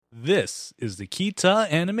This is the Kita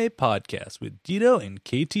Anime Podcast with Dito and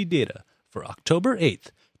KT Data for October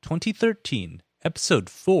 8th, 2013,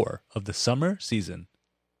 episode 4 of the summer season.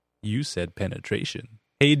 You said penetration.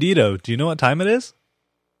 Hey Dito, do you know what time it is?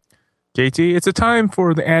 KT, it's a time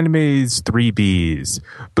for the anime's 3 Bs.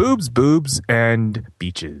 Boobs, boobs, and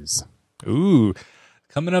beaches. Ooh,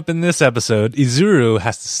 coming up in this episode, Izuru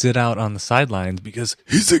has to sit out on the sidelines because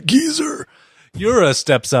he's a geezer. Yura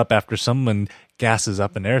steps up after someone gasses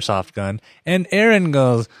up an airsoft gun, and Eren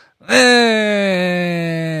goes, eh.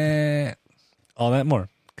 All that more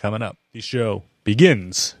coming up. The show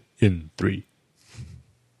begins in 3,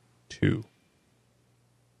 2,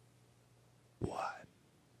 1.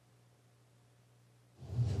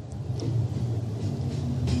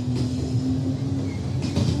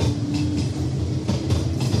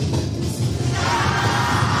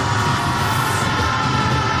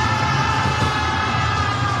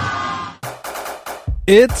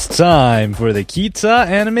 It's time for the Kita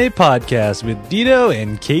Anime Podcast with Dito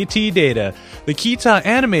and KT Data. The Kita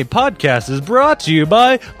Anime Podcast is brought to you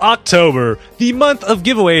by October, the month of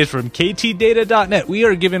giveaways from ktdata.net. We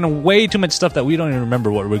are giving away too much stuff that we don't even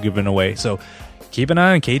remember what we're giving away, so keep an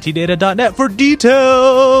eye on ktdata.net for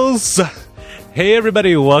details. Hey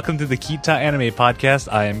everybody, welcome to the Kita Anime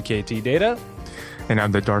Podcast. I am KT Data. And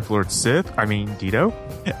I'm the Dark Lord Sith, Dito.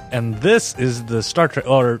 And this is the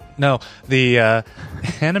the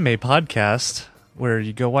anime podcast where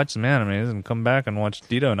you go watch some animes and come back and watch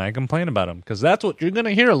Dito and I complain about them, because that's what you're going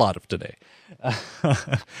to hear a lot of today.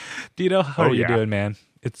 Dito, how are you doing, man?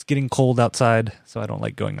 It's getting cold outside, so I don't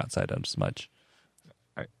like going outside as much.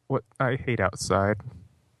 I hate outside.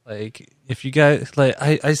 Like, if you guys, like,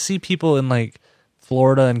 I see people in, like,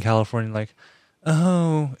 Florida and California, like,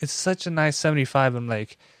 oh, it's such a nice 75. I'm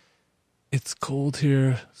like, it's cold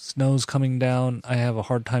here. Snow's coming down. I have a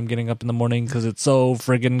hard time getting up in the morning because it's so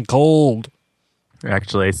friggin' cold.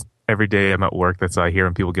 Actually, every day I'm at work, that's how I hear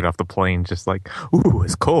when people get off the plane, just like, ooh,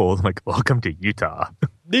 it's cold. I'm like, welcome to Utah.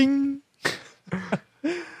 Ding!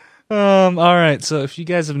 All right, so if you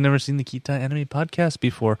guys have never seen the Kita Anime Podcast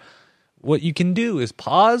before, what you can do is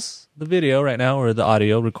pause the video right now or the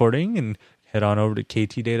audio recording and head on over to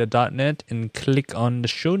ktdata.net and click on the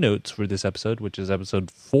show notes for this episode, which is episode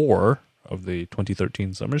 4 of the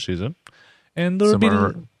 2013 summer season. And there'll be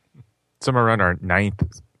somewhere around our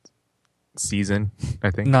 9th season,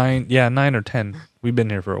 I think. 9 or 10. We've been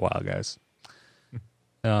here for a while, guys.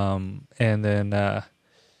 And then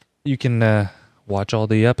you can watch all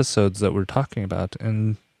the episodes that we're talking about,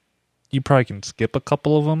 and you probably can skip a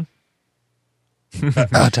couple of them.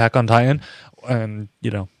 Attack on Titan, and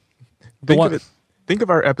Think of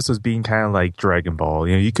our episodes being kind of like Dragon Ball.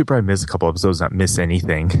 You know, you could probably miss a couple episodes, not miss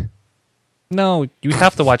anything. No, you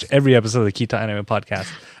have to watch every episode of the Kita Anime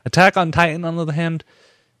Podcast. Attack on Titan, on the other hand,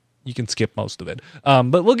 you can skip most of it.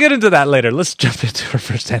 But we'll get into that later. Let's jump into our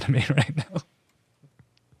first anime right now.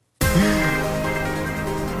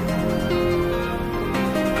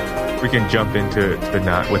 We can jump into it, but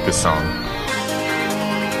not with the song.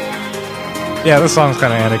 Yeah, this song's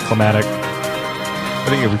kind of anticlimactic. I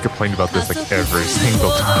think we complained about this like every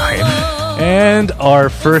single time. And our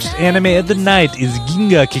first anime of the night is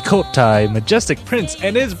Ginga Kikotai, Majestic Prince,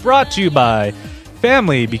 and is brought to you by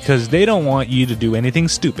Family, because they don't want you to do anything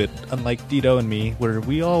stupid, unlike Dito and me, where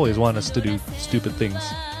we always want us to do stupid things.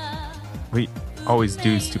 We always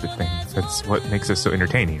do stupid things. That's what makes us so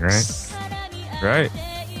entertaining, right? Right.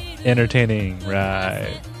 Entertaining,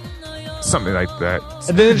 right. Something like that.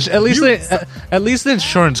 And then at least the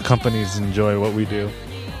insurance companies enjoy what we do.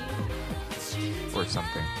 Or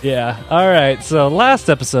something. Yeah. All right. So last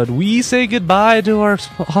episode, we say goodbye to our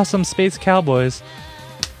awesome space cowboys.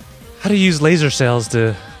 How to use laser sails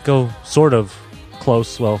to go sort of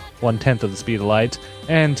close, well, 1/10 of the speed of light.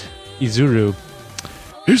 And Izuru,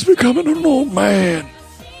 he's becoming an old man.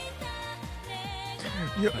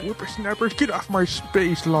 Yeah, whippersnappers, get off my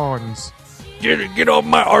space lawns. Get off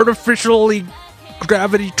my artificially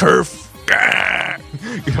gravity turf.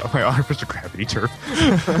 Get off my artificial gravity turf.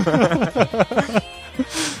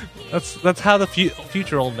 That's how the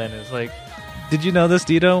future old man is. Like, did you know this,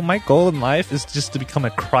 Dito? My goal in life is just to become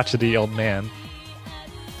a crotchety old man.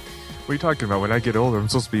 What are you talking about? When I get older, I'm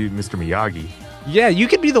supposed to be Mr. Miyagi. Yeah, you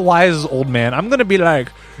could be the wise old man. I'm gonna be like,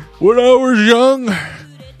 when I was young,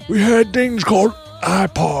 we had things called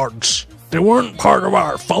iPods. They weren't part of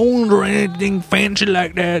our phones or anything fancy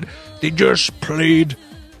like that. They just played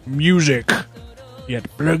music. You had to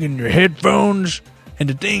plug in your headphones. And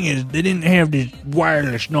the thing is, they didn't have this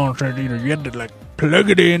wireless nonsense either. You had to, like, plug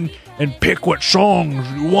it in and pick what songs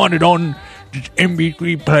you wanted on this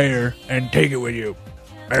MP3 player and take it with you.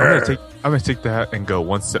 I'm I'm gonna take that and go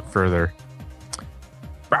one step further.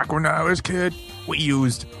 Back when I was a kid, we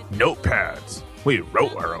used notepads. We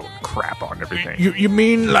wrote our own crap on everything. You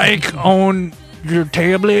mean like on your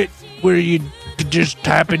tablet where you could just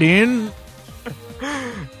type it in?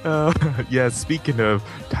 Yeah, speaking of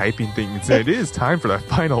typing things, it is time for the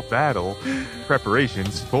final battle.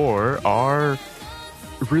 Preparations for our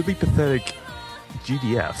really pathetic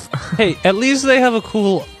GDF. Hey, at least they have a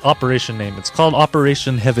cool operation name. It's called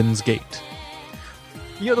Operation Heaven's Gate.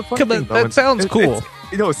 You know, the funny Come thing, on, though, that sounds cool.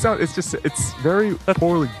 It's very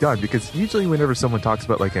poorly done, because usually whenever someone talks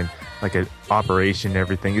about like an operation and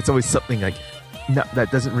everything, it's always something like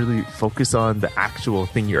that doesn't really focus on the actual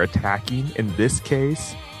thing you're attacking. In this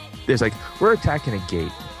case, there's like, we're attacking a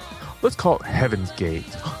gate. Let's call it Heaven's Gate.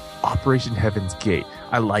 Operation Heaven's Gate.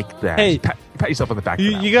 I like that. Hey, pat yourself on the back.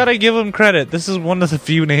 You gotta give them credit. This is one of the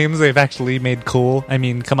few names they've actually made cool. I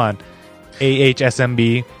mean, come on.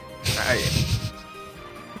 AHSMB.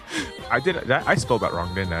 I spelled that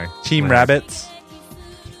wrong, didn't I? Team Rabbits.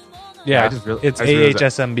 Yeah, it's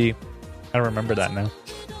AHSMB. I remember that now.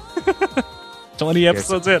 20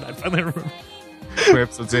 episodes in, I finally remember. 20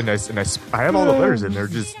 episodes in, I have all the letters in there.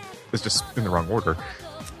 It's just in the wrong order.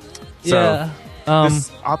 So, yeah.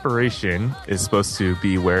 This operation is supposed to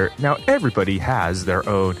be where now everybody has their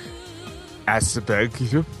own aspect.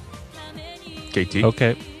 KT.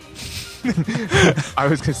 Okay. I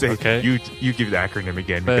was gonna say, okay. You give the acronym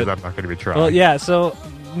again, because I'm not gonna be trying. Well, yeah. So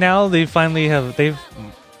now they've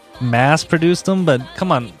mass produced them, but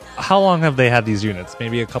come on, how long have they had these units?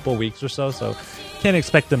 Maybe a couple weeks or so. So can't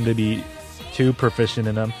expect them to be too proficient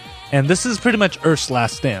in them. And this is pretty much Earth's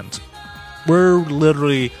last stand. We're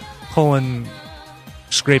literally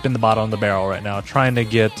scraping the bottom of the barrel right now, trying to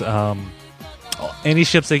get any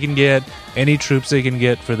ships they can get, any troops they can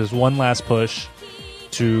get for this one last push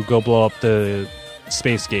to go blow up the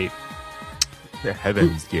space gate. The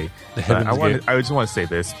Heaven's Gate. I just want to say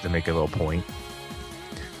this to make a little point.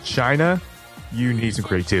 China, you need some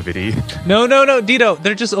creativity. No, Dito,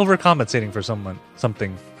 they're just overcompensating for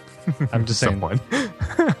something. I'm just saying.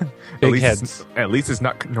 Big heads. At least it's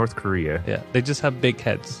not North Korea. Yeah, they just have big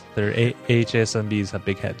heads. Their HSMBs have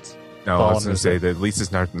big heads. No, I was going to say that at least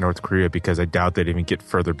it's not North Korea, because I doubt they'd even get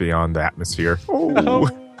further beyond the atmosphere. Oh.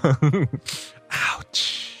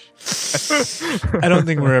 Ouch. I don't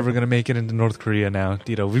think we're ever going to make it into North Korea now,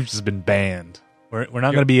 Dito. We've just been banned. We're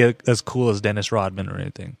not going to be as cool as Dennis Rodman or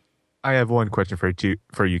anything. I have one question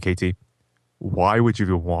for you, KT. Why would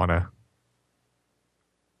you wanna?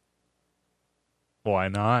 Why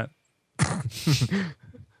not?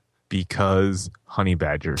 Because honey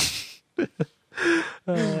badger.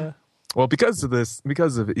 Well, because of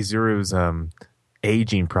Izuru's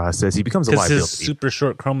aging process, he becomes a liability. His super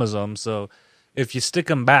short chromosome, so if you stick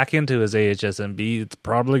him back into his AHSMB, it's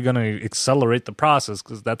probably going to accelerate the process,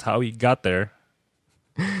 because that's how he got there.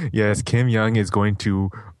 Yes, Kim Young is going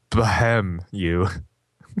to behem you.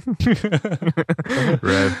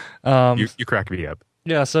 Red, you crack me up.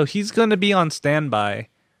 Yeah, so he's going to be on standby,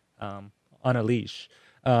 on a leash,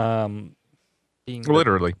 being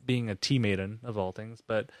a T-maiden of all things.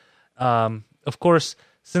 But of course,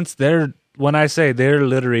 since when I say they're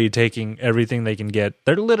literally taking everything they can get,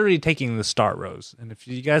 they're literally taking the Star Rose. And if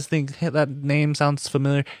you guys think, hey, that name sounds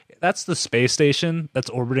familiar, that's the space station that's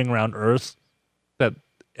orbiting around Earth that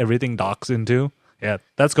everything docks into. Yeah,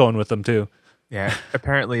 that's going with them too. Yeah,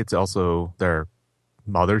 apparently it's also their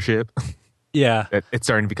mothership. Yeah. It's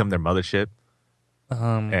starting to become their mothership.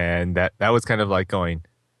 And that was kind of like going,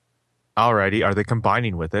 alrighty, are they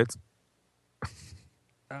combining with it?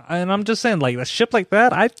 And I'm just saying, like, a ship like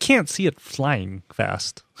that, I can't see it flying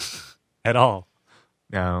fast at all.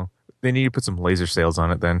 No, they need to put some laser sails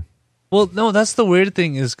on it then. Well, no, that's the weird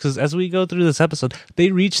thing, is because as we go through this episode,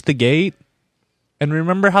 they reach the gate, and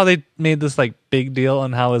remember how they made this like big deal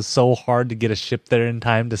on how it's so hard to get a ship there in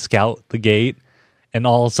time to scout the gate, and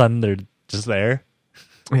all of a sudden they're just there.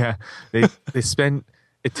 Yeah, they spend.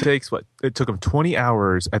 It took them 20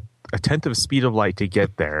 hours at a tenth of the speed of light to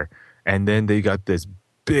get there, and then they got this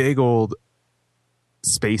big old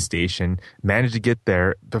space station, managed to get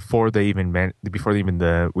there before the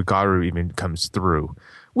Wugaru even comes through,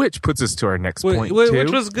 which puts us to our next point, too.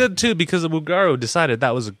 Which was good too, because the Wugaru decided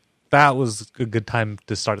that was a good time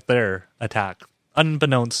to start their attack,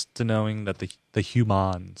 unbeknownst to knowing that the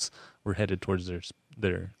humans were headed towards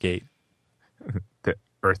their gate. The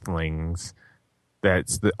Earthlings.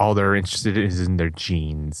 All they're interested in is in their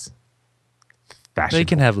genes. They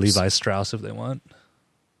can have Levi Strauss if they want.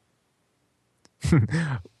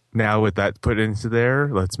 Now with that put into there,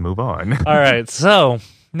 let's move on. All right, so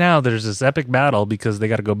now there's this epic battle because they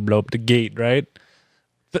got to go blow up the gate, right?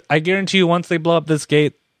 I guarantee you, once they blow up this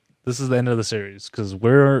gate, this is the end of the series because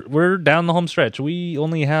we're down the home stretch. We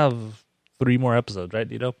only have 3 more episodes, right,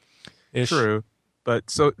 Dito? True.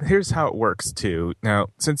 But so here's how it works too. Now,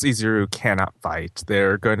 since Izuru cannot fight,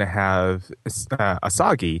 they're going to have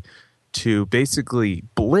Asagi to basically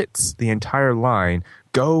blitz the entire line,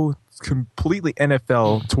 go completely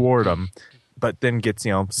NFL toward them, but then gets,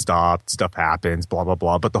 stopped, stuff happens, blah, blah,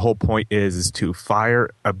 blah. But the whole point is to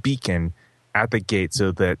fire a beacon at the gate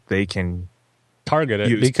so that they can target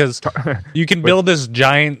it, because you can build this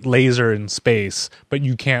giant laser in space, but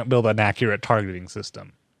you can't build an accurate targeting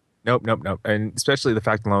system. Nope. And especially the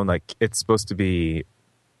fact alone, like, it's supposed to be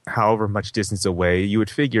however much distance away, you would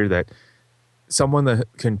figure that someone that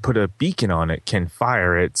can put a beacon on it can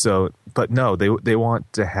fire it. So, but no, they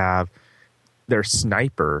want to have their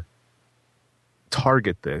sniper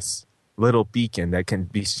target this little beacon that can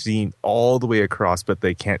be seen all the way across, but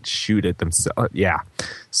they can't shoot it themselves. Yeah.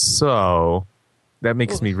 So that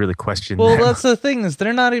makes me really question that. That's the thing, is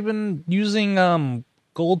they're not even using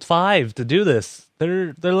Gold 5 to do this.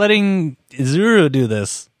 They're letting Izuru do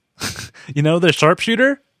this. The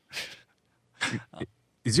sharpshooter?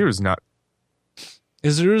 Izuru's not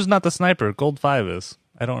the sniper. Gold 5 is.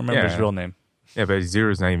 I don't remember his real name. Yeah, but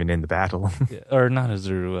Izuru's not even in the battle. Or not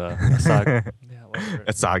Izuru, Asagi. Whatever.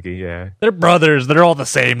 Asagi, yeah. They're brothers. They're all the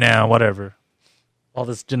same now. Whatever. All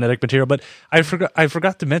this genetic material. But I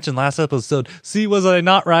forgot to mention last episode. See, was I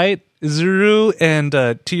not right? Izuru and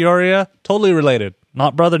Tioria, totally related.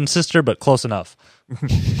 Not brother and sister, but close enough.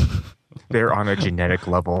 They're on a genetic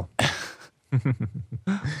level.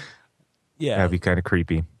 Yeah. That'd be kind of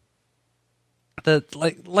creepy.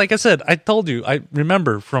 Like I said, I told you, I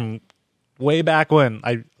remember from way back when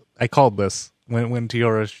I called this when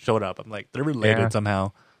Tioria showed up. I'm like, they're related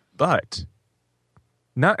somehow. But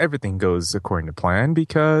not everything goes according to plan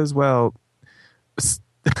because, well,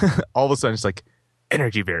 all of a sudden it's like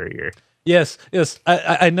energy barrier. Yes.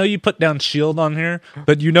 I know you put down shield on here,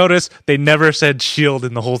 but you notice they never said shield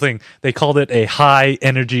in the whole thing. They called it a high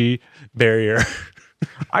energy barrier.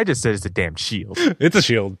 I just said it's a damn shield. It's a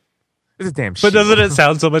shield. It's a damn shield. But doesn't it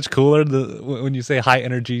sound so much cooler when you say high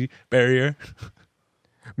energy barrier?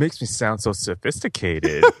 Makes me sound so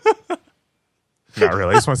sophisticated. Not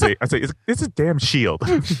really. I just want to say, it's a damn shield.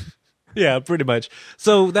 Yeah, pretty much.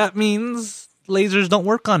 So that means lasers don't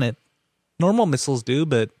work on it. Normal missiles do,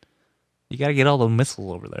 but you got to get all the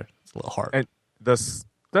missiles over there. It's a little hard. And thus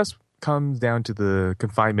comes down to the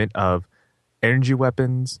confinement of energy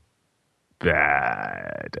weapons,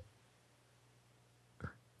 bad.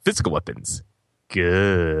 Physical weapons,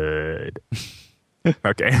 good.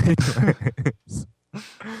 Okay.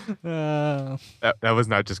 That was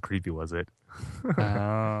not just creepy, was it?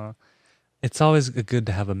 It's always good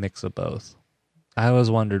to have a mix of both. I always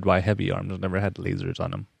wondered why Heavy Arms never had lasers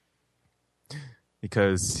on him.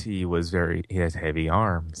 Because he has heavy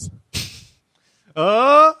arms.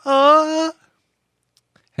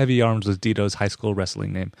 Heavy Arms was Dito's high school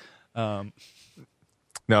wrestling name. No,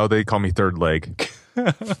 they call me Third Leg.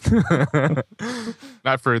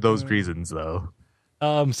 Not for those reasons, though.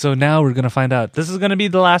 So now we're going to find out. This is going to be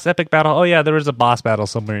the last epic battle. Oh, yeah, there was a boss battle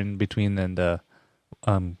somewhere in between, and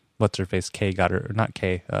what's her face? Kay got her. Not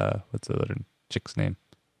Kay. What's the other chick's name?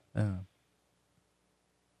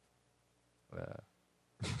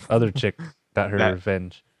 Other chick got her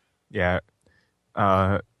revenge. Yeah.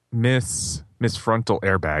 Miss Frontal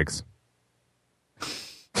Airbags.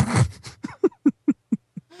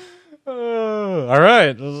 All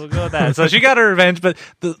right, let's go with that. So she got her revenge, but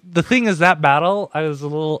the thing is, that battle I was a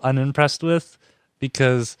little unimpressed with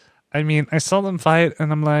because, I mean, I saw them fight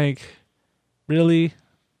and I'm like, really?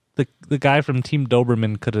 The guy from Team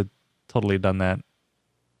Doberman could have totally done that.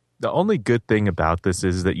 The only good thing about this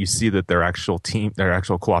is that you see that their actual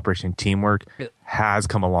cooperation, teamwork has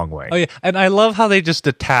come a long way. Oh yeah, and I love how they just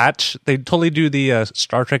detach. They totally do the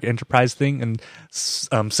Star Trek Enterprise thing and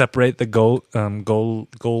separate the Goldion,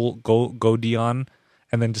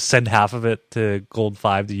 and then just send half of it to Gold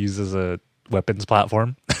 5 to use as a weapons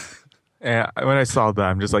platform. And when I saw that,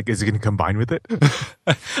 I'm just like, is it going to combine with it?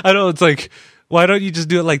 I know, it's like, why don't you just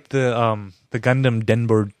do it like the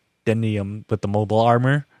Gundam Denium with the mobile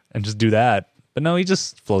armor? And just do that. But no, he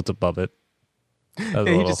just floats above it.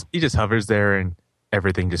 Yeah, he just hovers there and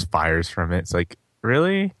everything just fires from it. It's like,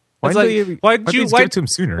 really? Why'd you give it to him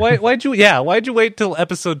sooner? Why'd you wait till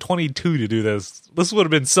episode 22 to do this? This would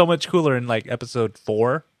have been so much cooler in like episode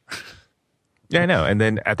 4. Yeah, I know. And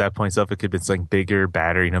then at that point, stuff, it could have been something bigger,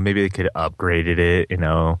 badder. Maybe they could have upgraded it.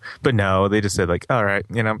 But no, they just said like, all right,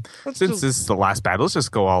 since this is the last battle, let's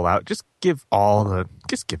just go all out. Just give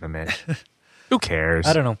him it. Who cares?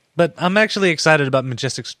 I don't know. But I'm actually excited about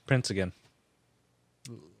Majestic Prince again.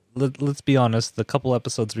 Let's be honest. The couple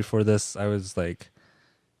episodes before this, I was like,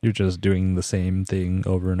 you're just doing the same thing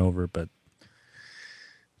over and over, but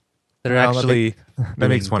they're actually... That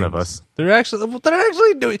makes one of us. They're actually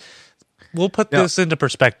doing... We'll put this into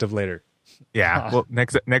perspective later. Yeah. Well,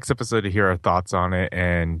 next episode to hear our thoughts on it,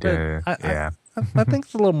 and I think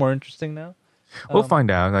it's a little more interesting now. We'll find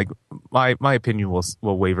out. Like my opinion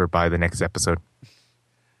will waver by the next episode.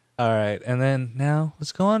 All right, and then now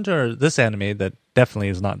let's go on to this anime that definitely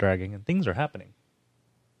is not dragging, and things are happening.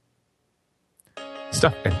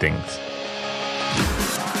 Stuff and things.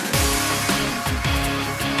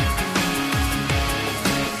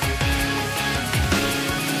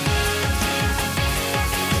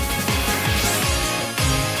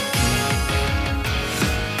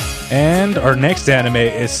 And our next anime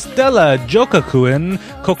is Stella Jokakuen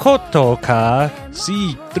Kokoto ka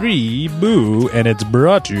C3 Boo, and it's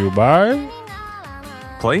brought to you by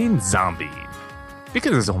Plain Zombie.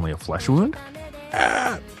 Because it's only a flesh wound.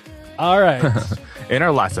 All right. In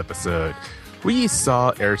our last episode, we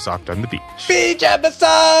saw airsoft on the beach. Beach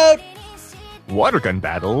episode! Water gun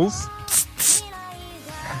battles.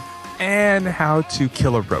 And how to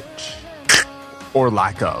kill a roach. Or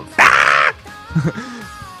lack of.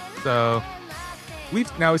 So, we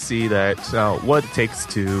now see that what it takes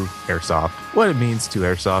to airsoft, what it means to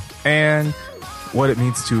airsoft, and what it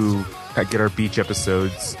means to get our beach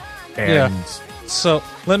episodes, and so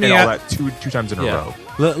let me all that two times in a row.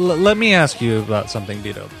 Let me ask you about something,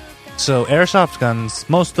 Dito. So, airsoft guns,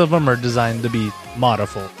 most of them are designed to be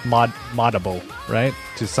moddable, right?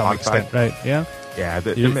 To some extent, right? Yeah. Yeah,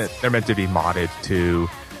 they're meant to be modded to.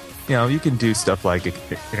 You know, you can do stuff like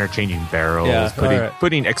interchanging barrels,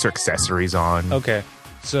 putting extra accessories on. Okay.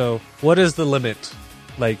 So, what is the limit?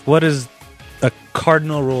 Like, what is a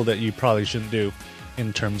cardinal rule that you probably shouldn't do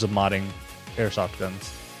in terms of modding airsoft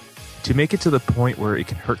guns? To make it to the point where it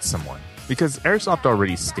can hurt someone. Because airsoft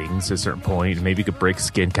already stings to a certain point, and maybe you could break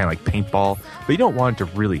skin kind of like paintball, but you don't want it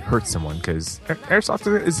to really hurt someone because airsoft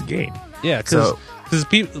is a game. Yeah, because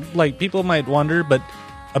people might wonder, but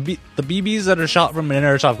the BBs that are shot from an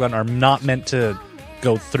airsoft gun are not meant to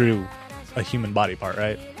go through a human body part,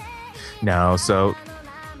 right? No, so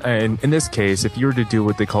in this case, if you were to do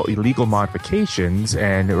what they call illegal modifications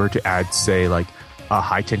and were to add, say, like a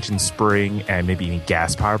high tension spring and maybe any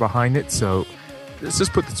gas power behind it, so let's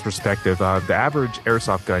just put this in perspective. The average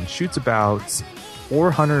airsoft gun shoots about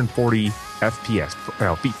 440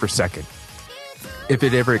 FPS, feet per second. If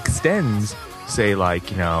it ever extends, say, like,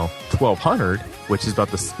 1,200, which is about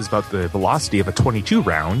the velocity of a 22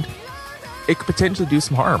 round, it could potentially do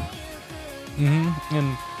some harm. Mm-hmm.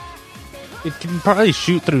 And it can probably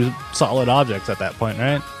shoot through solid objects at that point,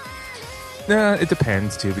 right? It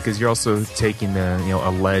depends too, because you're also taking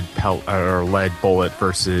a lead pellet or a lead bullet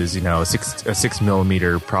versus a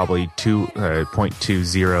 6mm, probably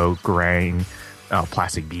 2.20 grain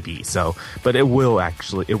plastic BB. So, but it will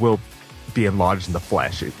be lodged in the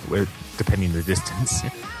flesh, depending on the distance.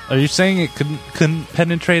 Are you saying it couldn't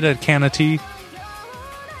penetrate a can of tea?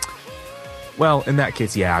 Well, in that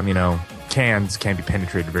case, yeah. Cans can be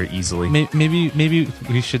penetrated very easily. Maybe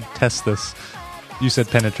we should test this. You said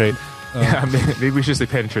penetrate. Yeah, maybe we should say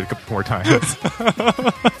penetrate a couple more times.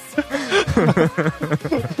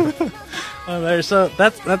 So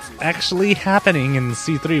that's actually happening in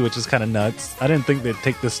C3, which is kind of nuts. I didn't think they'd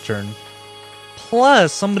take this turn.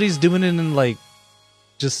 Plus, somebody's doing it in like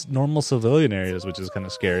just normal civilian areas, which is kind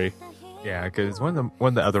of scary. Yeah, because one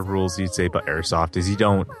of the other rules you'd say about airsoft is you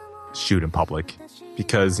don't shoot in public,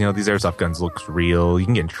 because these airsoft guns look real. You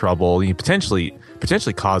can get in trouble. You potentially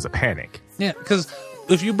cause a panic. Yeah, because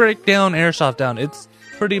if you break airsoft down, it's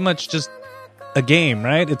pretty much just a game,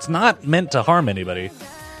 right? It's not meant to harm anybody.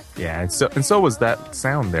 Yeah, and so was that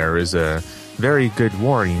sound. There is a very good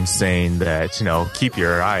warning saying that keep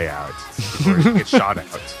your eye out or you get shot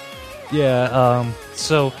out. Yeah.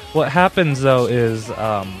 So what happens though is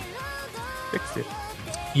fixed it.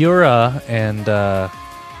 Yura and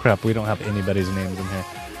crap, we don't have anybody's names in here,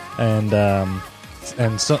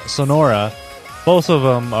 and Sonora, both of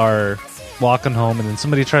them are walking home, and then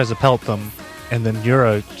somebody tries to pelt them, and then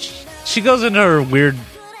Yura, she goes into her weird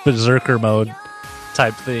berserker mode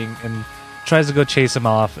type thing and tries to go chase him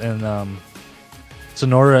off, and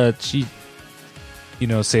Sonora, she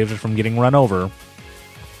saved her from getting run over,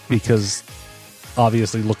 because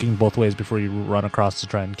obviously looking both ways before you run across to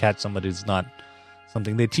try and catch somebody is not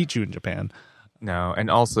something they teach you in Japan. No, and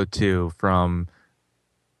also too, from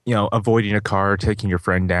avoiding a car, taking your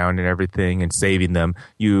friend down and everything and saving them,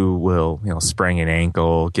 you will sprain an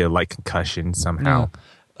ankle, get a light concussion somehow.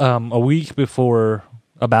 a week before,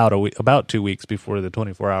 about 2 weeks before the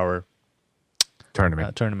 24-hour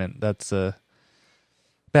tournament. That's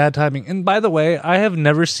bad timing. And by the way, I have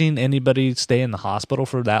never seen anybody stay in the hospital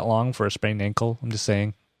for that long for a sprained ankle. I'm just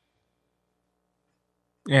saying.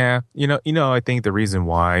 Yeah, I think the reason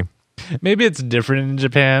why, maybe it's different in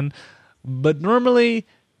Japan, but normally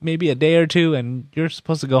maybe a day or two, and you're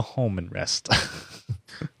supposed to go home and rest.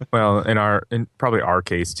 well, in probably our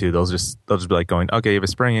case too, they'll just be like going, okay, you have a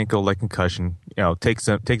sprained ankle, like concussion, take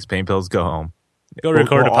some pain pills, go home, go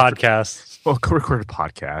record a podcast. Well, go record a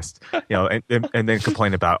podcast, and then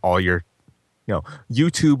complain about all your,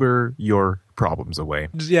 YouTuber your problems away.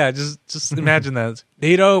 Yeah, just imagine that.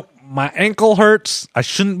 My ankle hurts. I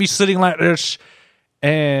shouldn't be sitting like this.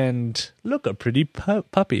 And look, a pretty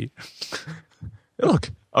puppy.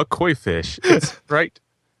 Look, a koi fish. It's right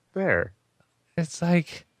there. It's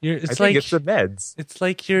like it's the meds. It's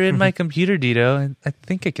like you're in my computer, Dito, and I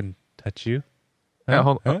think I can touch you. Yeah,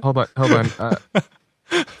 hold on.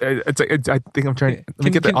 I think I'm trying. Let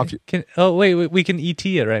me get that off you. Oh wait, we can ET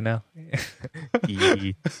it right now.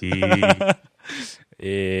 ET.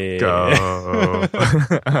 Go.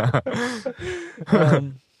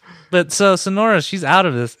 But so Sonora, she's out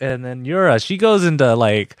of this, and then Yura, she goes into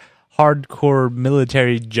like hardcore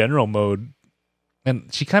military general mode, and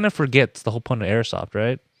she kind of forgets the whole point of airsoft,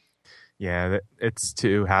 right? Yeah, it's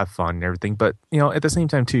to have fun and everything, but at the same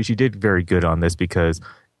time too, she did very good on this because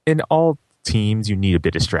in all teams you need a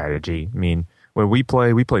bit of strategy. I mean, when we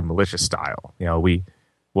play militia style.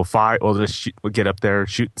 We'll fight. We'll just we'll get up there,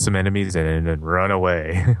 shoot some enemies, and then run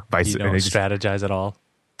away. You don't strategize at all.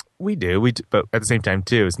 We do, but at the same time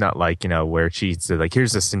too, it's not like where she's like,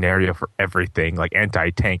 here's a scenario for everything, like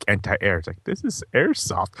anti-tank, anti-air. It's like this is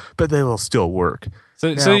airsoft, but they will still work.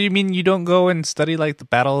 So you mean you don't go and study like the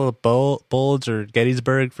Battle of Bulge or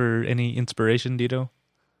Gettysburg for any inspiration, Dito?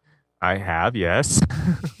 I have, yes.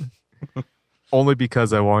 Only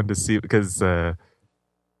because I wanted to see, because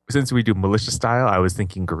since we do militia style, I was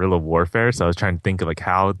thinking guerrilla warfare, so I was trying to think of like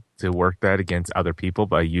how to work that against other people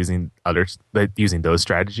by using those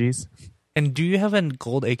strategies. And do you have a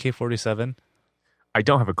gold AK-47? I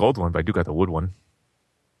don't have a gold one, but I do got the wood one.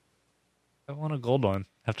 I want a gold one.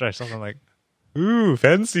 After I saw them, like, ooh,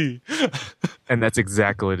 fancy. And that's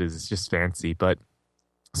exactly what it is. It's just fancy. But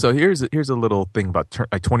so here's a little thing about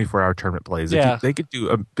 24-hour tournament plays. Yeah. They could do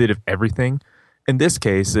a bit of everything. In this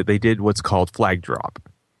case, they did what's called flag drop.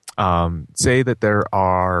 Say that there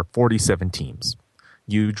are 47 teams.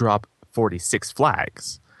 You drop 46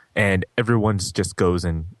 flags, and everyone just goes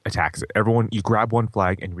and attacks it. You grab one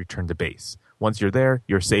flag and return to base. Once you're there,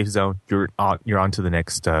 you're safe zone. You're on to the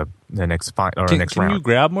next next round. Can you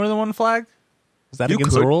grab more than one flag? Is that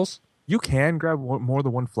against the rules? You can grab more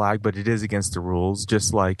than one flag, but it is against the rules.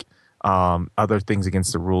 Just like other things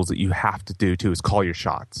against the rules that you have to do too is call your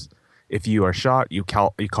shots. If you are shot, you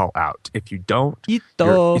call out. If you don't,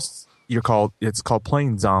 you're called. It's called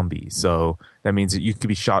playing zombie. So that means that you could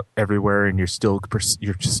be shot everywhere, and you're still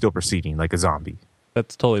proceeding like a zombie.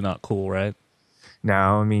 That's totally not cool, right?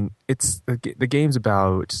 Now, I mean, it's the game's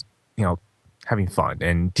about having fun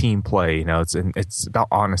and team play. It's about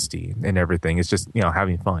honesty and everything. It's just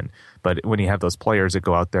having fun. But when you have those players that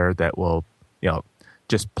go out there that will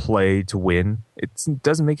just play to win, it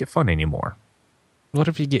doesn't make it fun anymore. What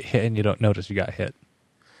if you get hit and you don't notice you got hit?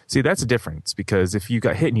 See, that's a difference, because if you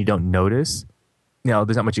got hit and you don't notice,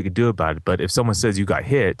 there's not much you can do about it. But if someone says you got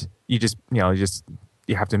hit, you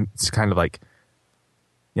have to kind of like,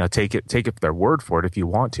 take it their word for it if you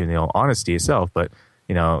want to, honesty itself. But,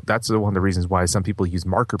 that's one of the reasons why some people use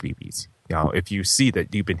marker BBs. If you see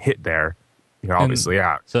that you've been hit there, you're obviously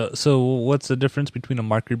out. So what's the difference between a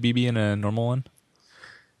marker BB and a normal one?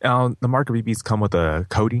 The marker BBs come with a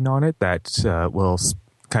coating on it that will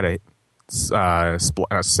kind of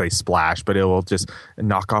say splash, but it will just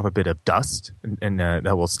knock off a bit of dust, and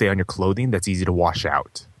that will stay on your clothing. That's easy to wash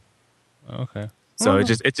out. Okay. So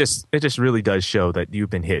it just really does show that you've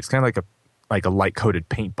been hit. It's kind of like a light coated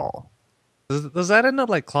paintball. Does that end up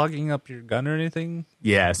like clogging up your gun or anything?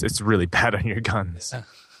 Yes, it's really bad on your guns.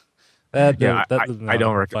 I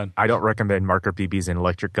don't recommend marker BBs in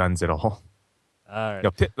electric guns at all. All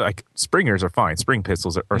right. Like springers are fine. Spring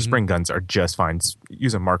pistols or spring guns are just fine.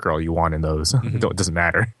 Use a marker all you want in those. It doesn't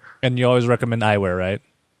matter. And you always recommend eyewear, right?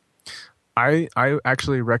 I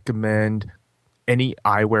actually recommend any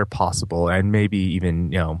eyewear possible, and maybe even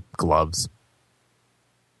gloves,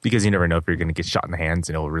 because you never know if you're going to get shot in the hands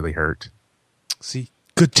and it will really hurt. See,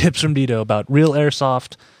 good tips from Dito about real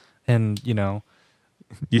airsoft, and you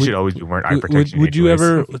should always be wearing eye protection. Would you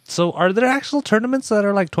ever? So, are there actual tournaments that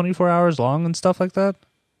are like 24 hours long and stuff like that?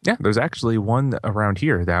 Yeah, there's actually one around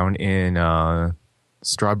here down in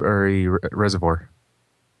Strawberry Reservoir.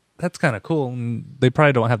 That's kind of cool. And they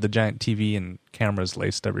probably don't have the giant TV and cameras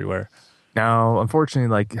laced everywhere. Now, unfortunately,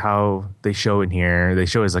 like how they show in here, they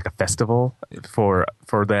show as like a festival for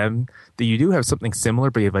them. That you do have something similar,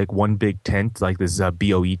 but you have like one big tent, like this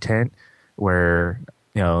BOE tent, where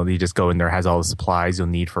you just go in there, has all the supplies you'll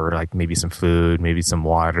need for like maybe some food, maybe some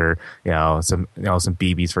water, some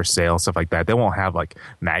BBs for sale, stuff like that. They won't have like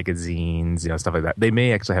magazines, stuff like that. They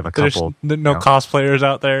may actually have a couple. There's no cosplayers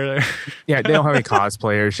out there. Yeah, they don't have any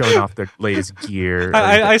cosplayers showing off their latest gear.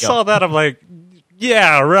 I saw that. I'm like,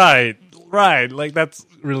 yeah, right. Like that's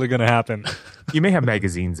really gonna happen. You may have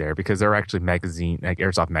magazines there because there are actually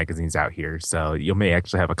airsoft magazines out here. So you may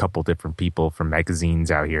actually have a couple different people from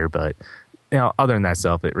magazines out here, but. Other than that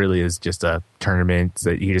stuff, it really is just a tournament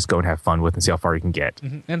that you just go and have fun with and see how far you can get.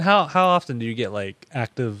 Mm-hmm. And how often do you get like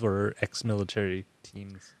active or ex-military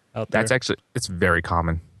teams out there? It's very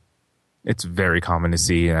common. It's very common to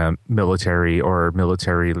see military or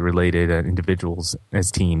military-related individuals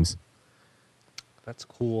as teams. That's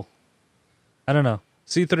cool. I don't know.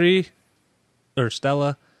 C3 or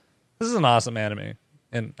Stella, this is an awesome anime.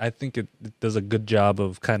 And I think it does a good job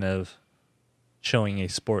of kind of showing a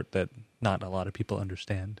sport that not a lot of people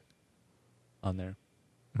understand on there.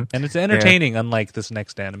 And it's entertaining, unlike this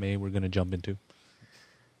next anime we're going to jump into.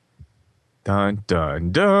 Dun,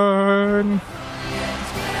 dun, dun.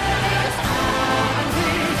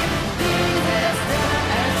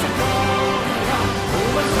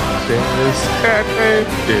 This anime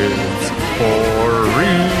is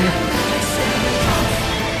boring.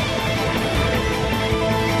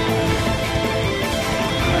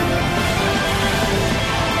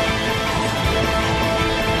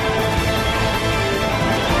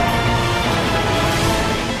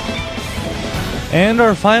 And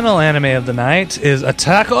our final anime of the night is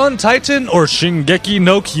Attack on Titan or Shingeki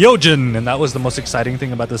no Kyojin. And that was the most exciting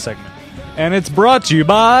thing about this segment. And it's brought to you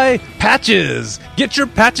by Patches. Get your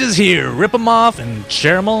patches here. Rip them off and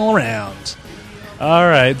share them all around. All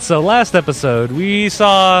right, so last episode, we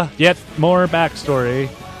saw yet more backstory,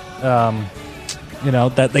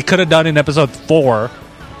 that they could have done in episode 4.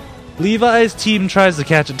 Levi's team tries to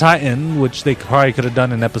catch a Titan, which they probably could have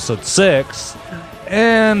done in episode 6.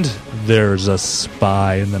 And there's a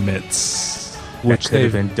spy in the midst, which they've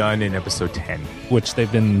been done in episode 10, which they've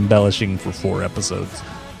been embellishing for 4 episodes.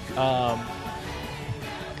 I'm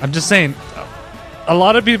just saying, a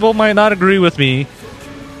lot of people might not agree with me,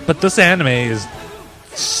 but this anime is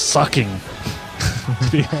sucking.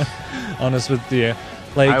 To be honest with you,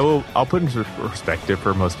 I'll put into perspective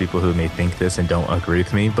for most people who may think this and don't agree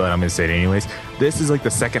with me, but I'm going to say it anyways. This is like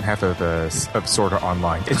the second half of Sword Art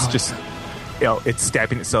Online. It's just. It's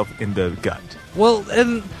stabbing itself in the gut. Well,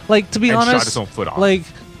 and to be honest, shot its own foot off.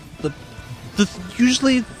 The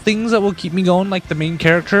usually things that will keep me going, like the main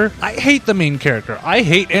character. I hate the main character. I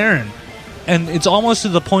hate Eren, and it's almost to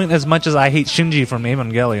the point as much as I hate Shinji from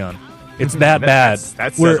Evangelion. It's that bad.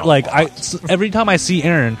 Where every time I see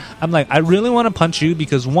Eren, I'm like, I really want to punch you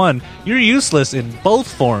because one, you're useless in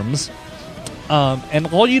both forms.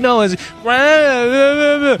 And all you know is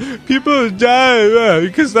people die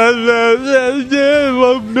because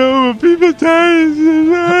people die.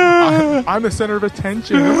 I'm the center of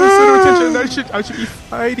attention. I'm the center of attention. I should be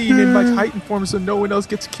fighting in my Titan form so no one else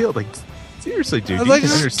gets killed. Like seriously, dude, you can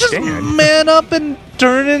understand. Just man up and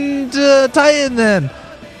turn into Titan then.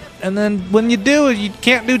 And then when you do, you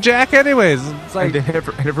can't do jack anyways. It's like, and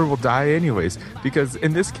everyone will die anyways. Because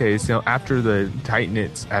in this case, after the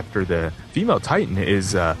female Titan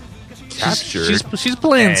is captured, she's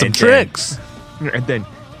playing some tricks. And then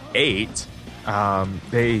 8,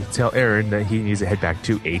 they tell Eren that he needs to head back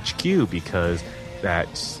to HQ because that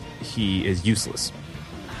he is useless.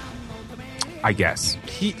 I guess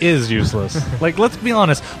he is useless. Let's be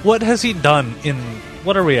honest. What has he done in?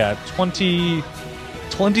 What are we at? 22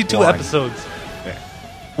 episodes. Yeah.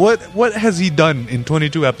 What has he done in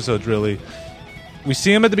 22 episodes, really? We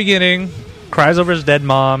see him at the beginning, cries over his dead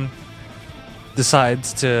mom,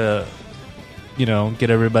 decides to, get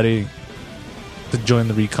everybody to join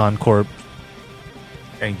the recon corps.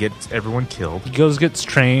 And gets everyone killed. He gets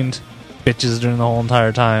trained, bitches during the whole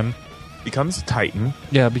entire time. Becomes a Titan.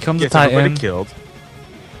 Yeah, becomes a Titan. Gets everybody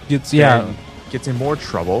killed. Gets in more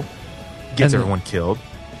trouble. Gets everyone killed.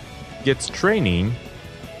 Gets training.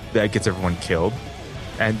 That gets everyone killed,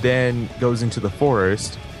 and then goes into the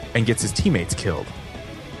forest and gets his teammates killed,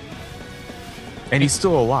 and he's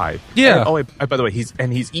still alive. Yeah. And, by the way, he's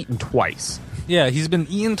eaten twice. Yeah, he's been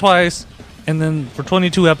eaten twice, and then for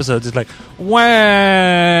 22 episodes, it's like,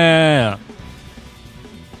 wow.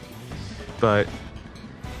 But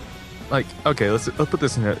like, okay, let's put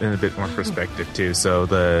this in a bit more perspective too. So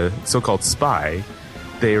the so-called spy,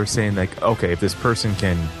 they were saying like, okay, if this person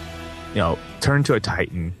can, turn to a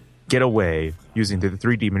Titan, get away using the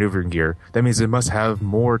 3D maneuvering gear, that means it must have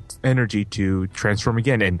more energy to transform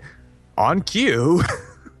again. And on cue.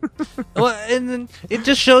 Well, and then it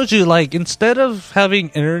just shows you, like, instead of having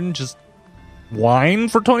Eren just whine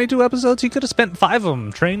for 22 episodes, he could have spent 5 of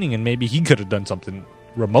them training, and maybe he could have done something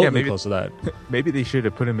remotely close to that. Maybe they should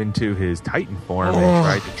have put him into his Titan form and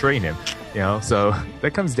tried to train him. So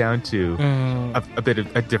that comes down to a bit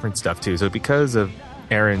of different stuff too. So because of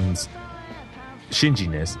Eren's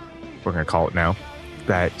Shinji-ness, we're going to call it now,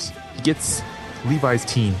 that he gets Levi's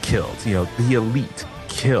team killed, the elite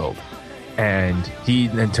killed. And he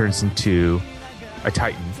then turns into a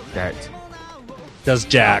Titan that does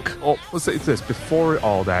Jack. Oh, let's say this. Before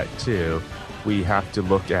all that, too, we have to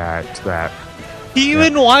look at that. He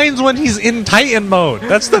even whines when he's in Titan mode.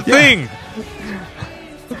 That's the thing.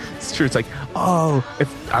 It's true. It's like, oh,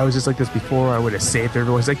 if I was just like this before, I would have saved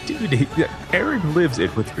everyone. It's like, dude, Eren lives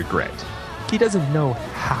it with regret. He doesn't know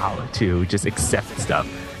how to just accept stuff.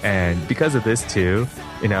 And because of this, too,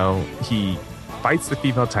 he fights the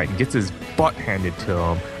female Titan, gets his butt handed to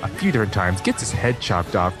him a few different times, gets his head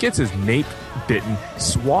chopped off, gets his nape bitten,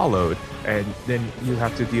 swallowed, and then you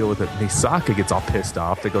have to deal with it. Misaka gets all pissed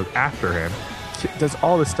off, that goes after him, does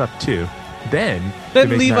all this stuff too. Then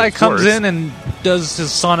Levi comes in and does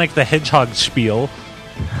his Sonic the Hedgehog spiel.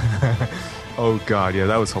 Oh god, yeah,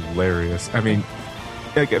 that was hilarious. I mean,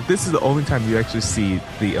 like, if this is the only time you actually see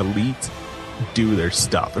the elite do their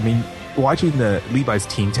stuff. I mean, watching the Levi's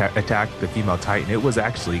team attack the female Titan, it was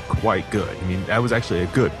actually quite good. I mean, that was actually a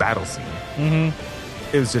good battle scene.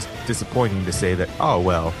 Mm-hmm. It was just disappointing to say that, oh,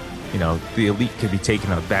 well, the elite could be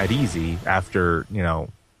taken out that easy after,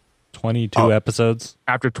 22 episodes.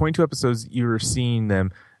 After 22 episodes, you were seeing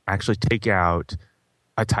them actually take out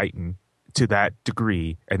a Titan to that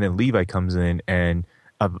degree. And then Levi comes in, and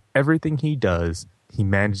of everything he does, he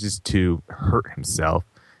manages to hurt himself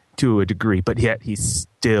to a degree, but yet he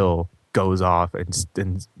still goes off and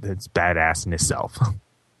it's badass in itself.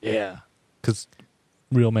 Yeah, because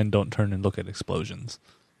real men don't turn and look at explosions.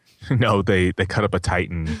 No, they cut up a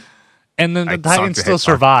Titan, and then the Titan still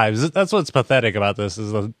survives. That's what's pathetic about this,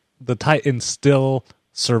 is the Titan still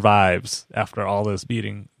survives after all this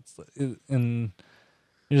beating, and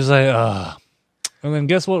you're just like, And then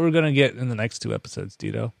guess what we're gonna get in the next 2 episodes,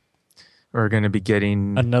 Dito? We're gonna be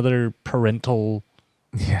getting another parental.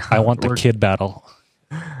 Yeah, I want the kid battle.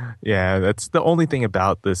 Yeah, that's the only thing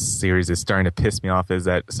about this series is starting to piss me off, is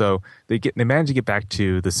that they manage to get back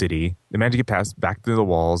to the city, they manage to get back through the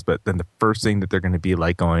walls, but then the first thing that they're going to be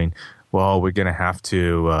like going, well, we're going to have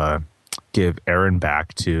to give Eren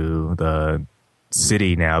back to the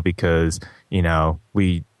city now because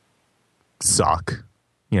we suck.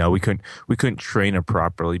 We couldn't train him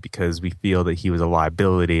properly because we feel that he was a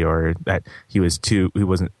liability, or that he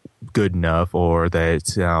wasn't good enough, or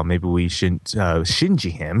that maybe we shouldn't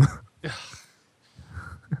Shinji him.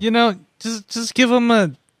 Just give him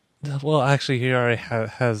a. Well, actually, he already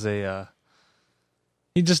has a.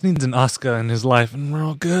 He just needs an Asuka in his life, and we're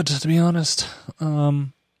all good, to be honest. The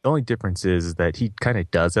only difference is that he kind of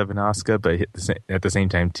does have an Asuka, but at the same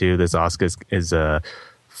time, too, this Asuka is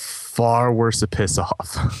far worse to piss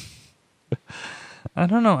off. I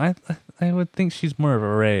don't know. I would think she's more of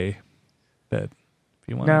a Rei. But if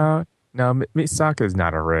you want, no, Misaka is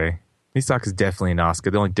not a Rei. Misaka is definitely an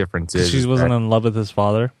Asuka. The only difference is she wasn't in love with his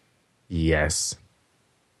father. Yes,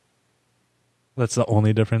 that's the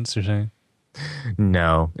only difference you're saying.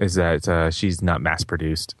 No, is that she's not mass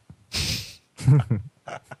produced.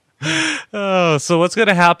 Oh, so what's going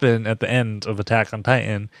to happen at the end of Attack on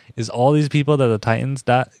Titan is all these people that the Titans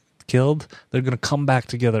killed, they're going to come back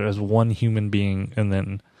together as one human being, and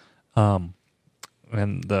then and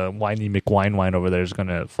the whiny McWine over there is going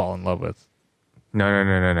to fall in love with. No.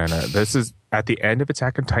 This is at the end of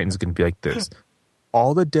Attack on Titan is going to be like this.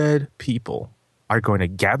 All the dead people are going to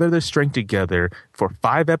gather their strength together for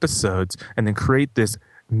 5 episodes and then create this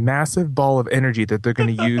massive ball of energy that they're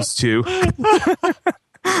going to use to...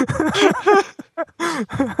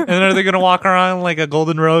 And are they going to walk around like a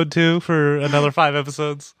golden road too for another 5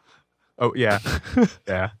 episodes? Oh yeah,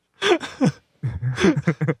 yeah.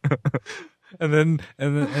 and then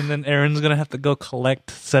Eren's gonna have to go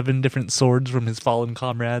collect 7 different swords from his fallen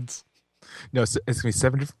comrades. No, so it's gonna be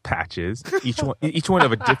 7 different patches, each one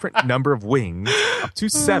of a different number of wings, up to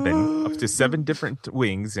 7 different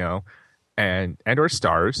wings, and or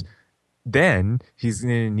stars. Then he's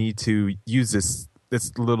gonna need to use this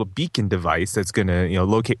this little beacon device that's going to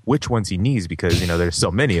locate which ones he needs, because there's so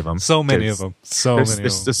many of them. So many of them.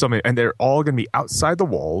 There's so many, and they're all going to be outside the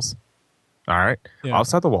walls. All right,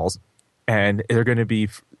 outside the walls, and they're going to be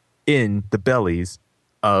in the bellies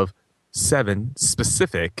of 7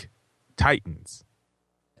 specific Titans,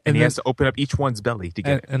 and he has to open up each one's belly to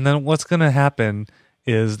get it. And then what's going to happen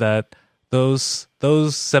is that those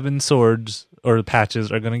 7 swords or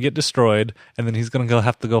patches are going to get destroyed, and then he's going to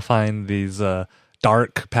have to go find these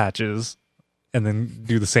dark patches, and then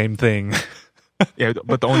do the same thing. Yeah,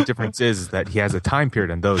 but the only difference is that he has a time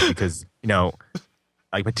period on those, because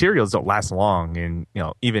like materials don't last long, and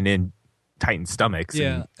even in Titan stomachs,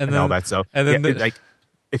 and then, all that stuff. And then like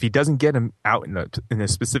if he doesn't get him out in a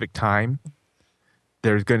specific time,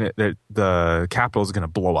 the capital is gonna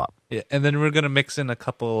blow up. Yeah, and then we're gonna mix in a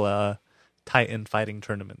couple Titan fighting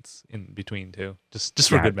tournaments in between too, just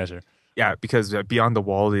for good measure. Yeah, because beyond the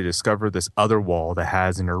wall, they discover this other wall that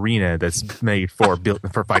has an arena that's made for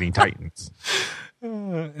fighting Titans.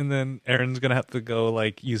 And then Aaron's gonna have to go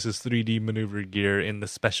use his 3D maneuver gear in the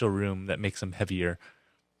special room that makes him heavier.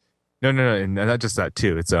 No, and not just that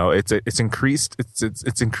too. It's increased.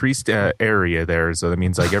 It's increased area there, so that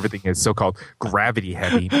means everything is so-called gravity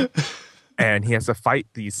heavy, and he has to fight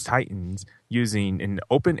these Titans using an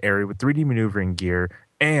open area with 3D maneuvering gear.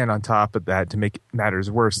 And on top of that, to make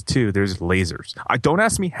matters worse too, there's lasers. Don't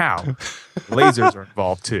ask me how. Lasers are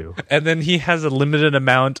involved too. And then he has a limited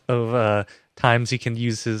amount of times he can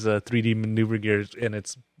use his 3D maneuver gears, and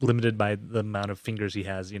it's limited by the amount of fingers he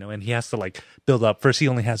has, and he has to build up. First he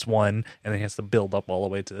only has 1, and then he has to build up all the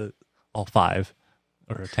way to all 5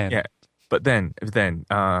 or 10. Yeah, but then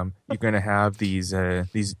you're going to have these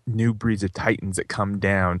new breeds of Titans that come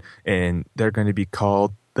down, and they're going to be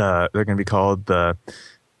called the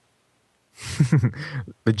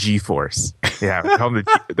the G-Force. Yeah, they're going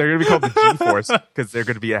to be called the G-Force because they're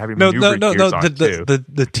going to be having maneuver gears on too.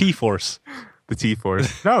 The T-Force. The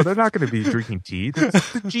T-Force. No, they're not going to be drinking tea.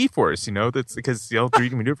 That's the G-Force, that's because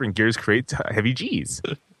 3D maneuvering gears create heavy Gs.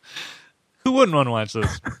 Who wouldn't want to watch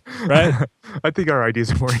this, right? I think our ideas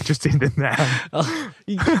are more interesting than that.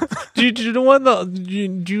 Do you know what?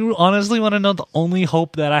 Do you honestly want to know the only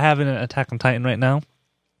hope that I have in Attack on Titan right now?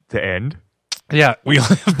 To end? Yeah, we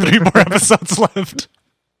only have 3 more episodes left.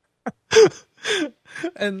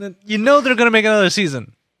 And then they're going to make another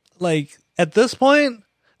season. At this point,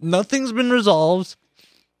 nothing's been resolved.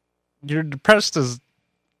 You're depressed as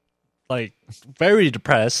very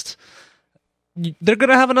depressed. They're going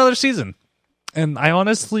to have another season. And I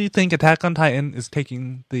honestly think Attack on Titan is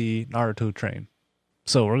taking the Naruto train.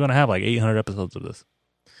 So we're going to have 800 episodes of this.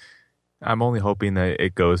 I'm only hoping that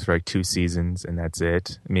it goes for 2 seasons and that's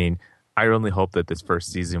it. I mean, I only hope that this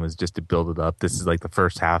first season was just to build it up. This is the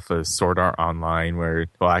first half of Sword Art Online where,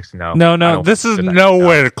 actually, no. No, this is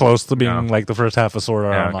nowhere close to being the first half of Sword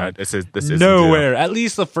Art Online. No, this is nowhere. At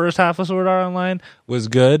least the first half of Sword Art Online was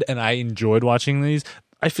good, and I enjoyed watching these.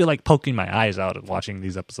 I feel like poking my eyes out at watching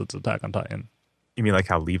these episodes of Attack on Titan. You mean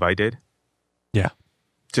how Levi did? Yeah.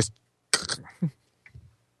 Just.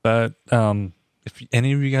 But if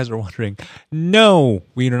any of you guys are wondering, no,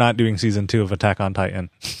 we are not doing season 2 of Attack on Titan.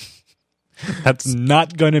 That's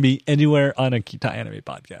not going to be anywhere on a Kita Anime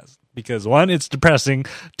podcast. Because 1, it's depressing.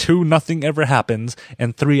 2, nothing ever happens.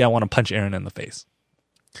 And 3, I want to punch Aaron in the face.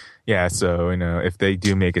 Yeah, so, if they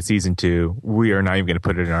do make a season 2, we are not even going to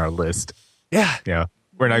put it in our list. Yeah. Yeah.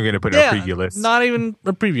 We're not going to put it in our preview list. Not even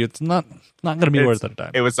a preview. It's not going to be worth it.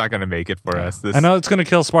 It was not going to make it for us. I know it's going to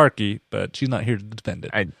kill Sparky, but she's not here to defend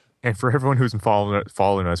it. And for everyone who's been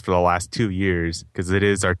following us for the last 2 years, because it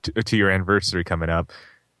is our 2-year anniversary coming up,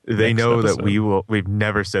 they know that we've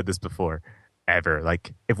never said this before, ever.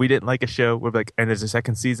 If we didn't like a show, we're and there's a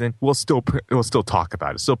second season, we'll still talk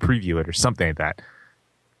about it, still preview it or something like that.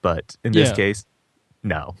 But in this case,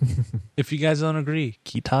 no. If you guys don't agree,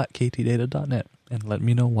 kita@ktdata.net and let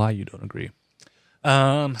me know why you don't agree.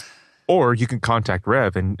 Or you can contact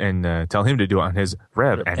Rev and tell him to do it on his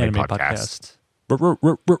Rev Anime Podcast.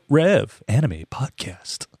 Rev Anime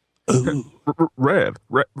Podcast. Ooh. Rev.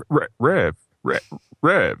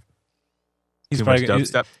 He's probably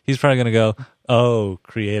going to go, oh,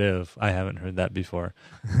 creative. I haven't heard that before.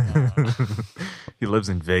 He lives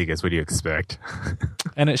in Vegas. What do you expect?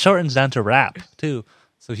 And it shortens down to rap, too.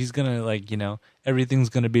 So he's going to, everything's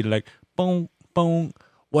going to be boom, boom.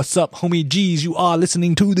 What's up, homie G's? You are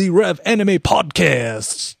listening to the Rev Anime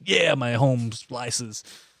Podcast. Yeah, my home slices.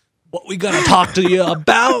 What we gonna talk to you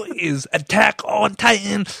about is Attack on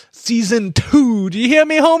Titan Season 2. Do you hear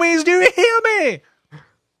me, homies? Do you hear me?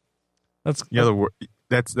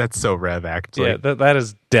 That's so Rev, actually. Yeah, that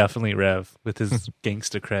is definitely Rev with his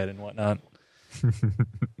gangsta cred and whatnot.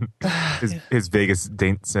 his Vegas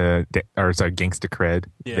gangsta cred.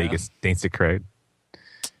 Yeah. Vegas gangsta cred.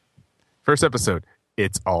 First episode,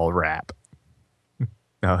 it's all rap.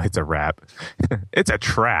 No, it's a rap. It's a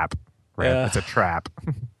trap. Rap. Yeah. It's a trap.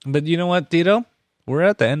 But you know what, Tito? We're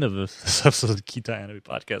at the end of this episode of the Kita Anime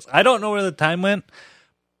Podcast. I don't know where the time went.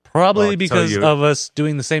 Probably Well, because of us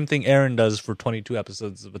doing the same thing Aaron does for 22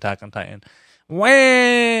 episodes of Attack on Titan.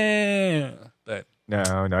 Wah! But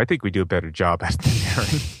No, I think we do a better job at it than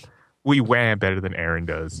Aaron. We wham better than Aaron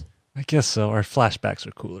does. I guess so. Our flashbacks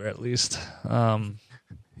are cooler, at least.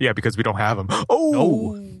 Yeah, because we don't have them.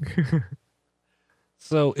 Oh!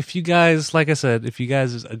 So if you guys, like I said, if you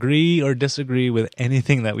guys agree or disagree with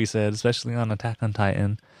anything that we said, especially on Attack on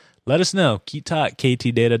Titan, let us know.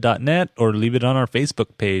 kita@ktdata.net or leave it on our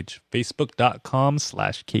Facebook page,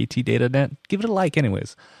 facebook.com/ktdatanet. Give it a like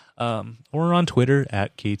anyways. Or on Twitter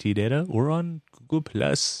 @ktdata or on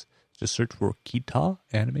Google+. Just search for Kita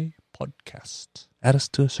Anime Podcast. Add us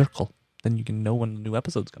to a circle. Then you can know when the new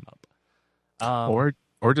episodes come up. Or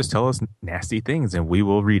just tell us nasty things and we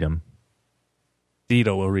will read them.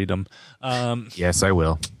 Dito will read them. Yes, I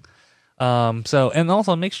will. So, and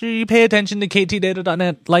also make sure you pay attention to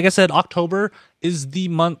ktdata.net. Like I said, October is the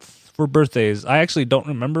month for birthdays. I actually don't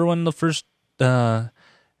remember when the first day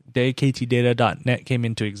ktdata.net came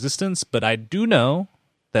into existence, but I do know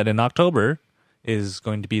that in October is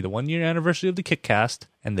going to be the 1-year anniversary of the Kitcast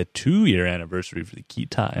and the 2-year anniversary for the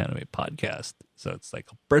Kita Anime Podcast. So it's like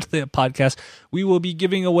a birthday podcast. We will be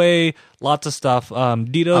giving away lots of stuff.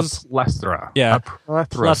 Dito's A plethora. Yeah, A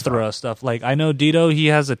plethora. plethora stuff. Like I know Dito, he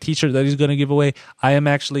has a T-shirt that he's going to give away. I am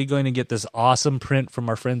actually going to get this awesome print from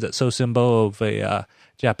our friends at Sosimbo of a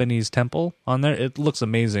Japanese temple on there. It looks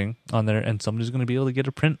amazing on there, and somebody's going to be able to get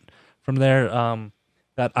a print from there.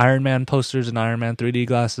 Got Iron Man posters and Iron Man 3D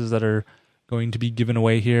glasses that are going to be given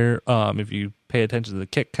away here. If you pay attention to the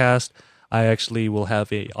Kitcast, I actually will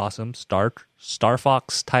have a awesome Star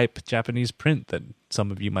Fox type Japanese print that some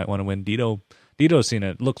of you might want to win. Dito's seen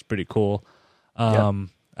it. It looks pretty cool. I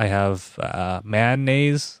have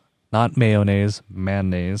mayonnaise, not mayonnaise,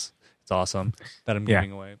 mayonnaise. It's awesome that I'm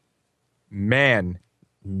giving away.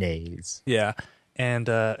 Mayonnaise. Yeah,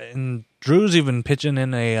 and Drew's even pitching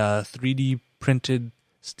in a 3D printed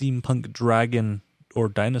steampunk dragon or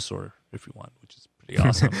dinosaur if you want, which is pretty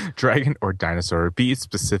awesome. Dragon or dinosaur? Be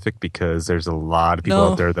specific because there's a lot of people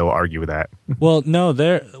out there that will argue with that.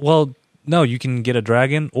 No, you can get a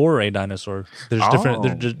dragon or a dinosaur. There's different,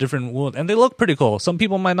 and they look pretty cool. Some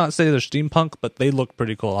people might not say they're steampunk, but they look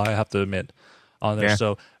pretty cool, I have to admit, on there. Yeah.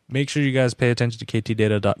 So make sure you guys pay attention to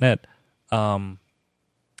ktdata.net.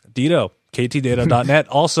 Dito, ktdata.net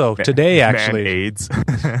also today, actually. Man-AIDS.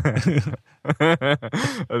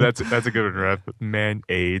 That's a good one, Rev.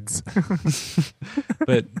 Man-AIDS.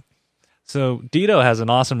 But so Dito has an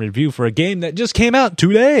awesome review for a game that just came out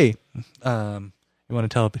today. You want to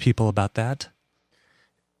tell people about that?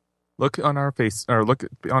 Look on our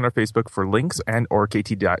Facebook for links and or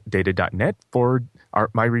ktdata.net for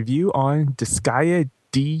my review on Disgaea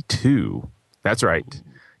D2. That's right.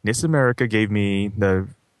 NIS America gave me the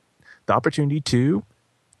opportunity to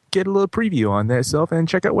get a little preview on that itself and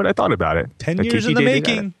check out what I thought about it. 10 years in the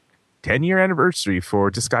making. 10-year anniversary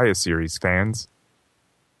for Disgaea series fans.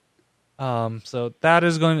 So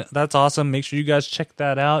that's awesome. Make sure you guys check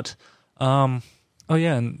that out. Oh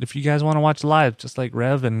yeah, and if you guys want to watch live, just like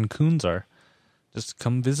Rev and Coons are, just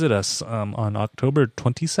come visit us on October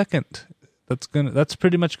 22nd. That's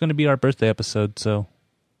pretty much gonna be our birthday episode. So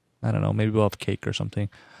I don't know, maybe we'll have cake or something.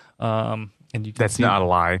 And you can not a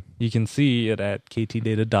lie. You can see it at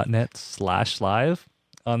ktdata.net/live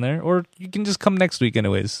on there, or you can just come next week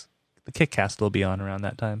anyways. The Kitcast will be on around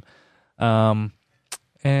that time. And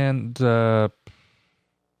other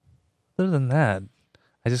than that,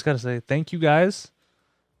 I just got to say thank you guys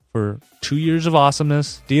for 2 years of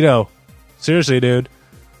awesomeness. Dito, seriously, dude.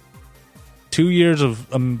 2 years of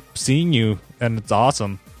seeing you, and it's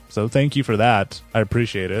awesome. So thank you for that. I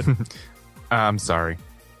appreciate it. I'm sorry.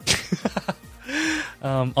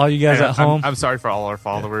 All you guys at home. I'm sorry for all our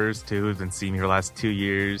followers too who've been seeing me for the last 2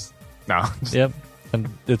 years. No. Yep. And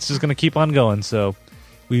it's just gonna keep on going. So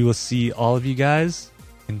we will see all of you guys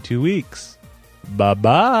in 2 weeks.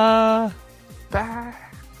 Bye-bye. Bye.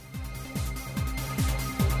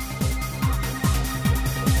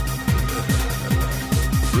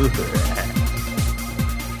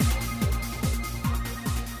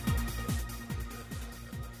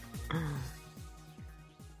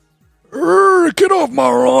 Get off my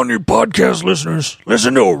lawn, you podcast listeners.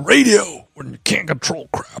 Listen to a radio when you can't control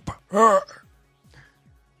crap.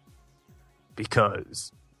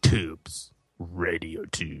 Because tubes, radio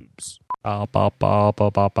tubes. Ba ba ba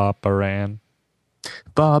ba ba ba baran.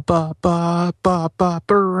 Ba ba ba ba ba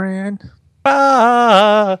baran.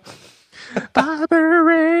 Ba. Ba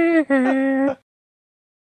baran.